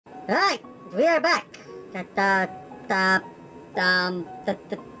Alright, we are back.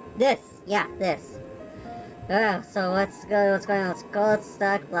 This. Yeah, this. So what's going on? Code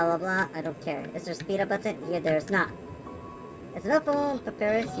stuck, blah blah blah. I don't care. Is there a speed up button? Here there's not. It's enough phone,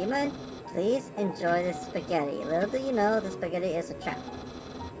 papyrus, human. Please enjoy this spaghetti. Little do you know, the spaghetti is a trap.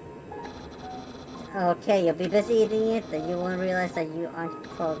 Okay, you'll be busy eating it, then you won't realize that you aren't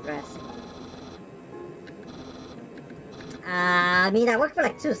progressing. I mean, that worked for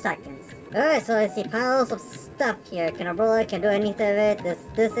like 2 seconds. Alright, so I see piles of stuff here. Can I roll it? Can I do anything of it?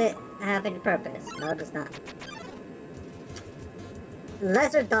 Does it have any purpose? No, it does not.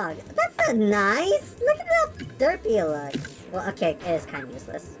 Lesser dog. That's not nice! Look at how derpy it looks. Well, okay, it is kind of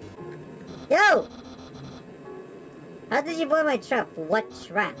useless. Yo! How did you avoid my trap? What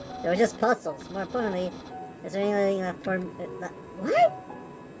trap? They were just puzzles. More importantly, is there anything left for... What?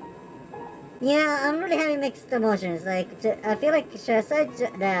 Yeah, I'm really having mixed emotions. Like, I feel like, should I say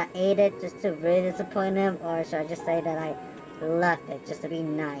that I ate it just to really disappoint him? Or should I just say that I left it just to be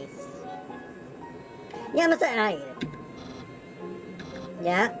nice? Yeah, I'm gonna say I ate it.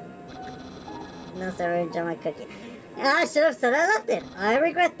 Yeah? No, sorry, enjoy my cookie. I should have said I left it. I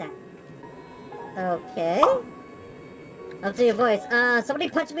regret that. Okay. Up to your voice. Somebody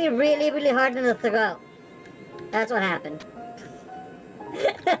punched me really, really hard in the throat. That's what happened.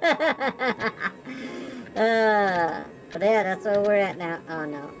 But yeah, that's where we're at now. Oh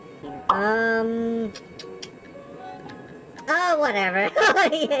no. Here. Oh, whatever.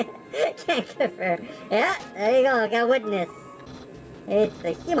 Can't confirm. Yeah, there you go. Got witness. It's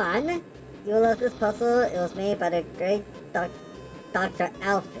the human. You love this puzzle. It was made by the great Dr.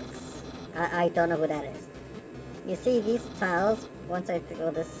 Alphys. I don't know who that is. You see these tiles, once I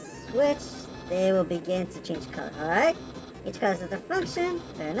throw the switch, they will begin to change color, alright? Each color has a function,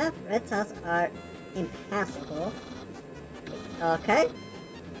 fair enough. Red tiles are impassable. Okay.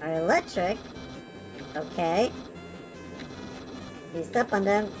 Are electric. Okay. If you step on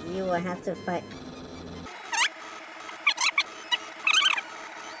them, you will have to fight.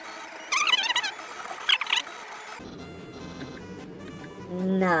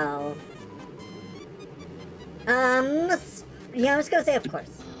 No. Yeah, I'm just gonna say of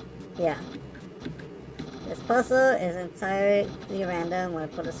course. Yeah. This puzzle is entirely random. When I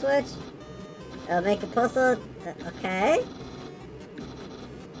put a switch, I'll make a puzzle. Okay.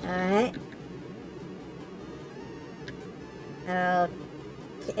 Alright.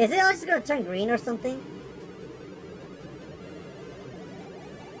 Is it all just gonna turn green or something?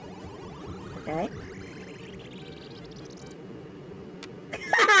 Okay.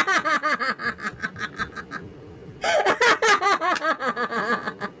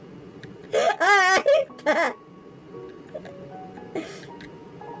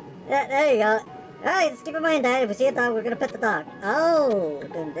 There you go. Alright, just keep in mind that if we see a dog, we're gonna pet the dog. Oh,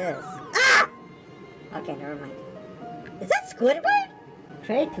 doing this. Ah! Okay, never mind. Is that Squidward?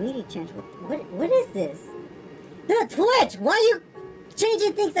 Credit community change. What is this? Dude, Twitch! Why are you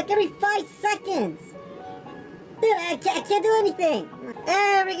changing things like every 5 seconds? Dude, I can't do anything.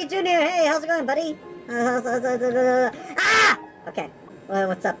 Hey, Ricky Jr. Hey, how's it going, buddy? Ah! Okay. Well,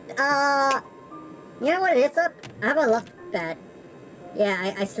 what's up? You know what it is up? I have a loft bed.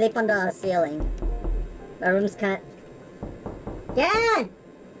 Yeah, I sleep on the ceiling. My room's kind of... Dan!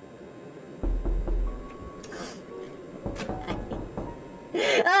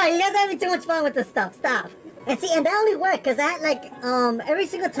 Oh, you guys are having too much fun with this stuff. Stop. And see, and that only worked because I had like, every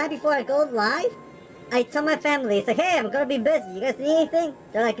single time before I go live, I tell my family, it's like, hey, I'm gonna be busy. You guys need anything?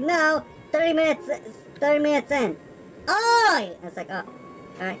 They're like, no. 30 minutes in. Oh! And it's like, oh.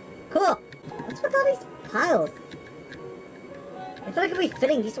 Alright. Cool. What's with all these piles? I feel like I'd be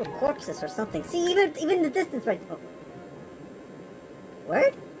fitting these were corpses or something. See, even the distance right... Oh.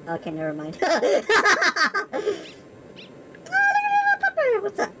 Word? Okay, never mind. Oh, look at that pupper!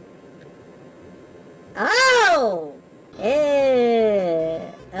 What's up? Oh!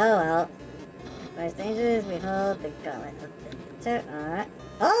 Yeah. Oh, well. By strangers, we hold the gauntlet of the... Alright.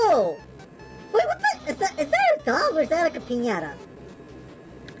 Oh! Wait, what the... Is that a dog or is that like a piñata?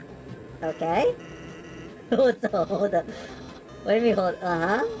 Okay. Hold up. What do you mean hold?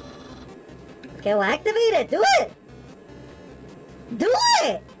 Uh-huh. Okay, well activate it. Do it! Do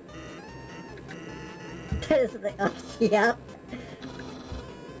it! Like, oh, yep.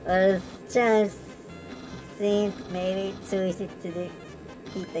 This challenge seems maybe too easy to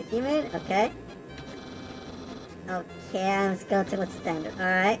defeat the human. Okay. Okay, I'm just going to what's standard.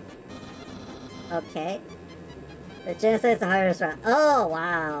 Alright. Okay. The genocide is the hardest round. Oh,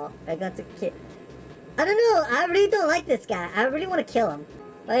 wow. I'm going to kill... I don't know. I really don't like this guy. I really want to kill him.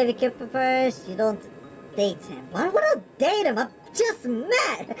 But if you kill him first, you don't date him. Why would I date him? just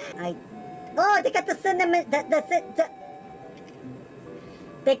met. Oh, they got the cinnamon.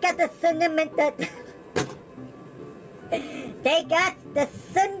 They got the cinnamon. They got the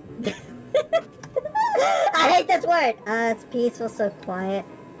I hate this word. It's peaceful, so quiet.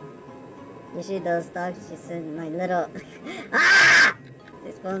 Usually those dogs just in my little. Ah!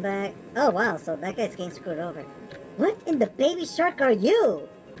 They spawn back. Oh wow, so that guy's getting screwed over. What in the baby shark are you?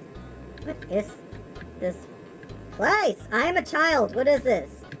 What is this place? I am a child. What is this?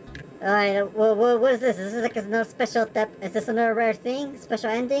 Alright, what is this? Is this like another special is this another rare thing? Special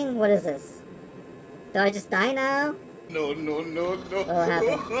ending? What is this? Do I just die now? No. What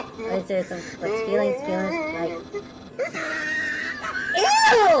happened? Is there some like feelings like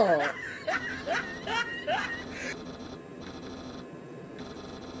ew!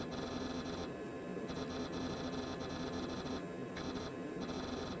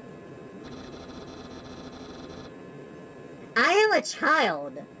 I am a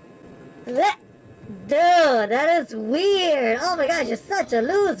child. Dude, that is weird. Oh my gosh, you're such a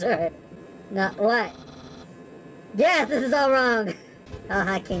loser. No, what? Yes, this is all wrong. How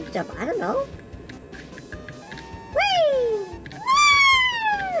high can you jump? I don't know. Whee!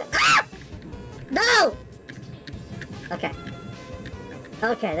 Ah! No! Okay.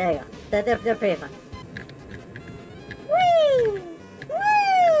 Okay, there you go. They're pretty fun. Whee!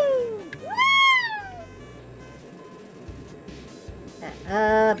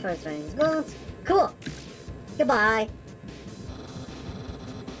 First one is bones. Cool. Goodbye.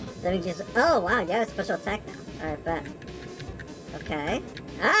 Let me just. Oh wow, you have a special attack now. Alright, bet. Okay.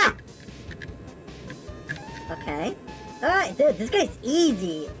 Ah! Okay. Alright, dude, this guy's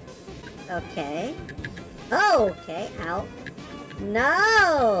easy. Okay. Oh, okay. Ow.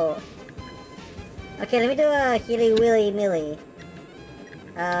 No! Okay, let me do a Healy Willy Milly.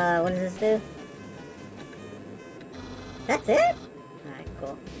 What does this do? That's it? Alright,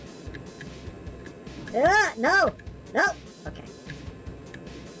 cool. No! No! Okay.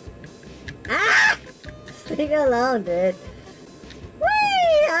 Ah! Just leave me alone, dude.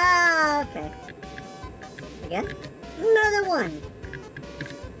 Whee! Ah, okay. Again? Another one!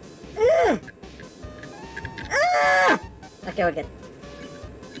 Ah! Okay, we're good.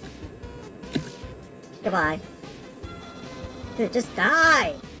 Goodbye. Dude, just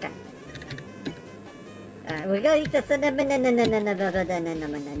die! Okay. Alright, we're gonna eat the cinnamon.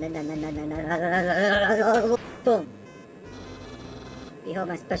 Boom. Behold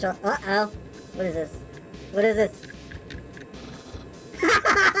my special. Uh-oh. What is this? What is this?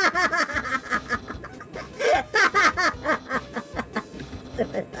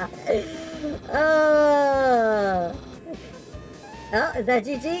 Stupid. Oh. Oh, is that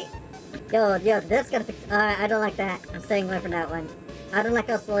GG? Yo, that's gotta fix. Alright, I don't like that. I'm staying away from that one. I don't like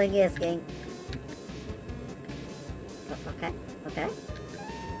how slow he is, gang. Oh, okay, okay.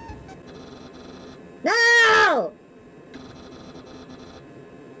 No!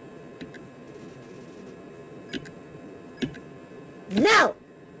 No!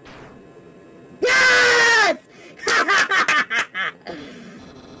 Yes!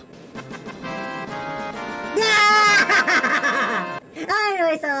 Yeah!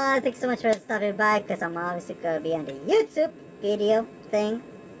 Anyway, so thanks so much for stopping by, because I'm obviously going to be on the YouTube video thing,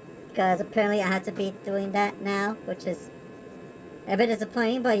 because apparently I have to be doing that now, which is a bit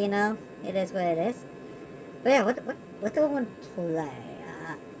disappointing, but you know, it is what it is. But yeah, what do I want to play?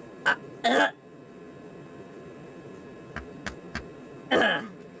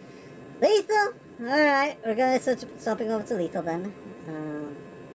 Lethal? Alright, we're gonna switch something over to Lethal then.